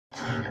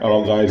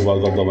Hello guys,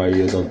 welcome to my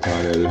YouTube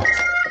channel.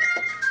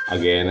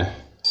 Again,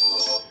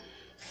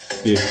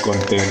 this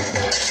content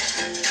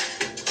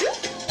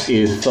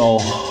is so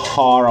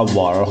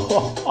horrible.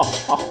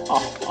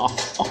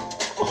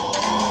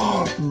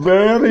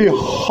 Very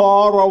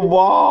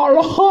horrible.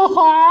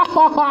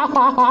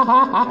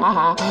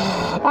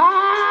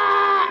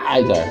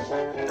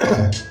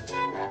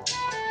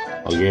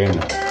 Again,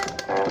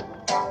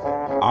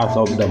 as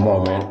of the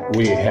moment,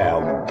 we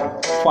have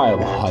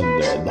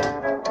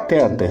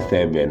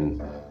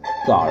 $537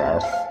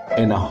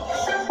 in a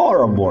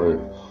horrible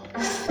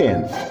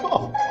sense.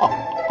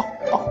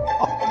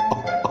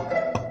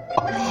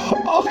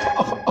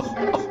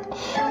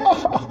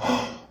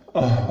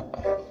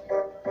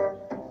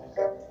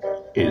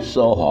 It's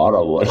so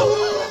horrible.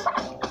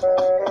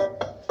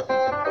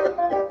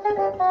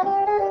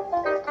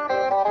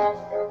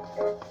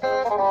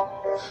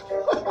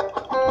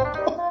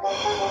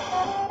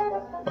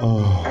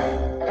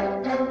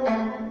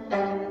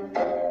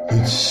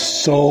 It's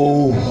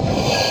so...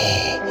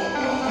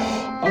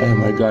 Oh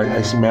my god,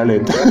 I smell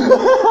it.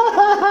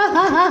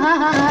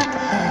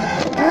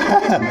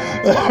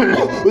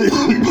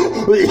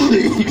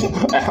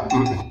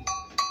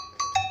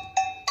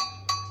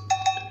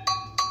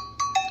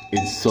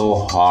 It's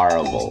so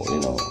horrible, you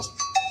know.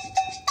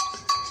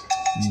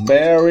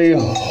 Very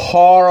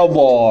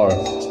horrible.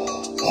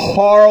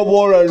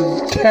 Horrible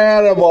and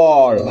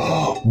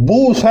terrible.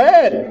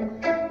 Bullshit.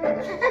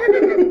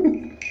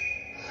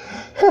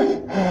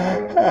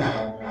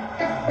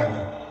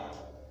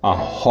 A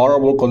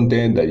horrible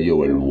content that you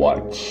will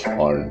watch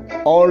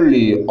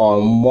only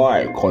on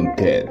my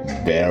content.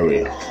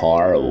 Very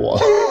horrible.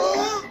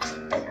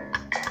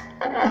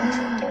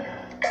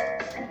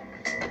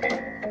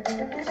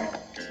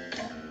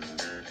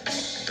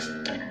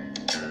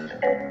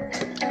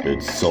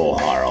 It's so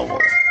horrible.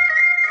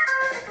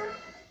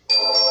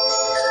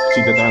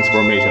 See the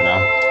transformation,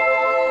 huh?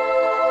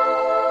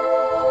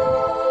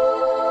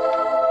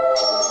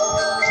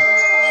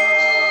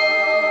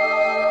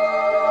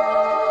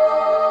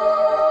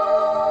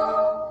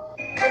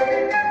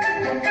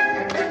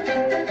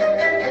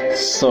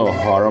 So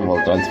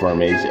horrible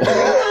transformation.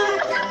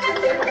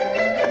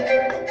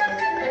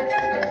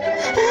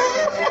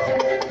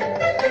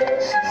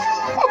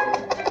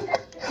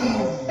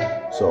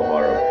 So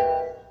horrible.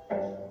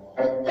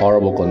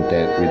 Horrible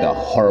content with a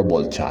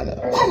horrible channel.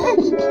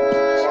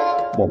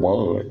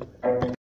 Bye-bye.